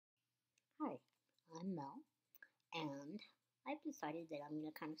I'm Mel, and I've decided that I'm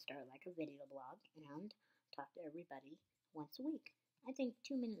going to kind of start like a video blog and talk to everybody once a week. I think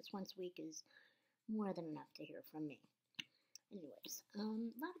 2 minutes once a week is more than enough to hear from me. Anyways, a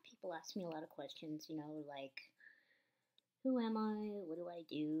lot of people ask me a lot of questions, like who am I? What do I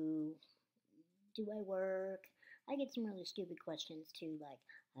do? Do I work? I get some really stupid questions too, like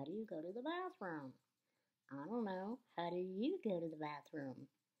how do you go to the bathroom? I don't know. How do you go to the bathroom?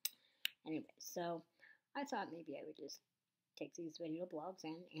 Anyway, so I thought maybe I would just take these video blogs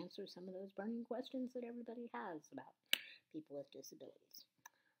and answer some of those burning questions that everybody has about people with disabilities.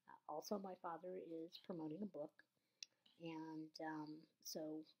 Also, my father is promoting a book, and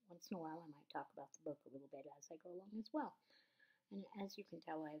so once in a while I might talk about the book a little bit as I go along as well. And as you can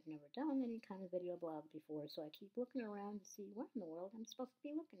tell, I've never done any kind of video blog before, so I keep looking around to see where in the world I'm supposed to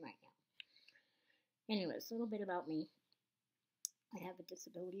be looking right now. Anyways, a little bit about me. I have a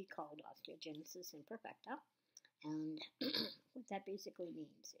disability called osteogenesis imperfecta, and what that basically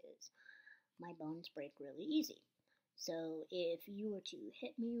means is my bones break really easy. So if you were to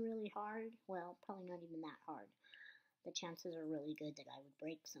hit me really hard, well, probably not even that hard, the chances are really good that I would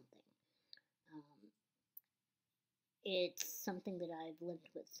break something. It's something that I've lived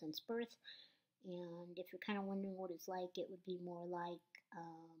with since birth, and if you're kind of wondering what it's like, it would be more like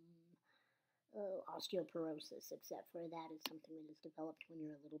osteoporosis, except for that is something that is developed when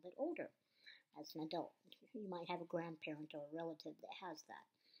you're a little bit older as an adult. You might have a grandparent or a relative that has that.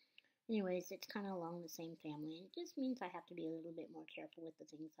 Anyways, it's kind of along the same family, and it just means I have to be a little bit more careful with the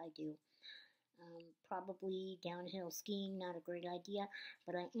things I do. Probably downhill skiing, not a great idea,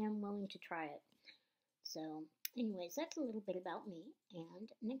 but I am willing to try it. So, anyways, that's a little bit about me,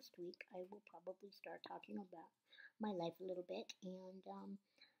 and next week I will probably start talking about my life a little bit and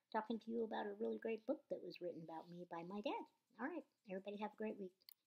talking to you about a really great book that was written about me by my dad. All right, everybody have a great week.